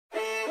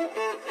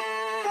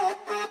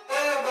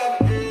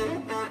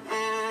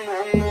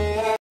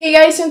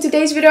Hey guys, so in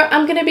today's video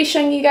I'm going to be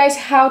showing you guys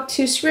how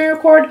to screen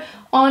record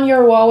on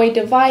your Huawei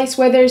device,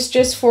 whether it's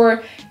just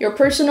for your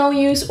personal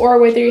use or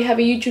whether you have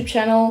a YouTube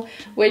channel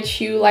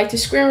which you like to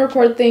screen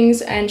record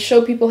things and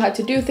show people how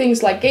to do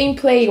things like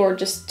gameplay or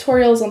just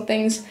tutorials on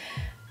things.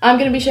 I'm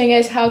going to be showing you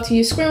guys how to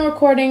use screen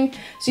recording,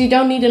 so you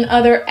don't need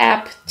another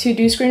app to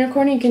do screen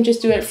recording, you can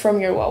just do it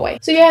from your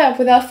Huawei. So yeah,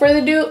 without further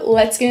ado,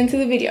 let's get into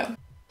the video.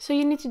 So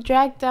you need to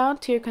drag down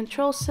to your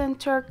control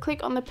center,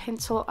 click on the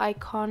pencil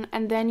icon,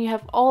 and then you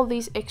have all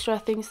these extra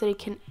things that you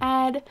can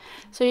add.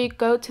 So you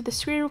go to the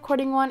screen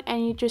recording one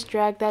and you just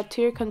drag that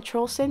to your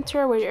control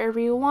center wherever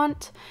you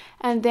want,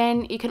 and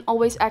then you can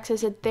always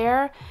access it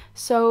there.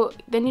 So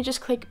then you just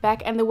click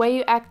back, and the way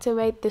you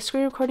activate the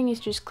screen recording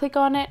is just click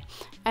on it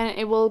and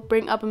it will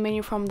bring up a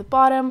menu from the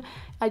bottom.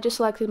 I just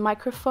selected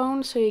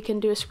microphone, so you can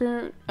do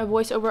a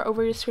voiceover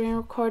over your screen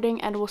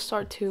recording and it will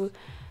start to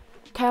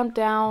count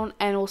down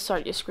and will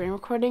start your screen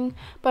recording.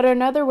 But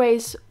another way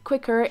is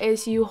quicker,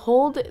 is you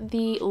hold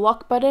the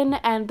lock button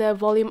and the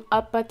volume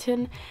up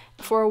button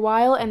for a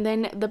while, and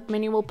then the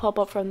menu will pop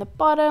up from the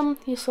bottom.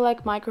 You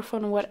select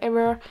microphone or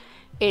whatever,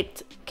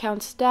 it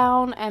counts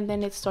down and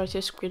then it starts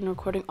your screen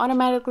recording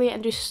automatically,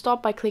 and just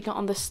stop by clicking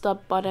on the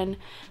stop button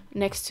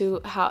next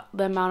to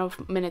the amount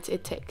of minutes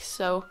it takes.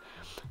 So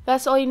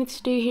that's all you need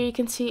to do. Here you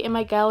can see in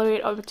my gallery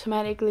it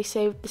automatically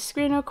saved the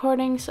screen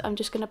recordings. I'm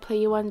just gonna play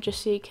you one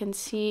just so you can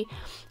see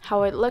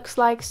how it looks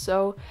like.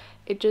 So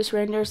it just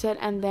renders it,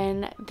 and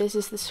then this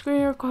is the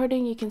screen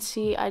recording. You can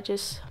see I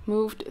just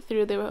moved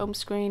through the home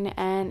screen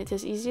and it's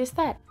as easy as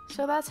that.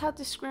 So that's how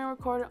to screen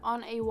record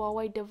on a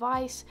Huawei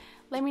device.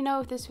 Let me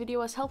know if this video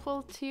was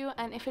helpful to you,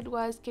 and if it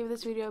was, give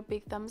this video a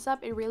big thumbs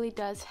up, it really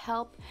does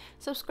help.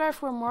 Subscribe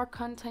for more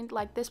content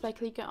like this by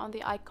clicking on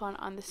the icon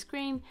on the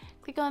screen.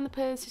 Click on the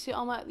playlist to see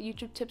all my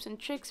YouTube tips and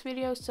tricks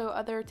videos, so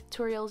other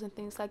tutorials and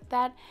things like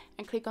that,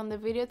 and click on the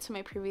video to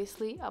my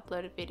previously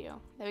uploaded video.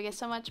 Love you guys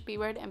so much, be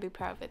weird and be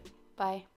proud of it. Bye.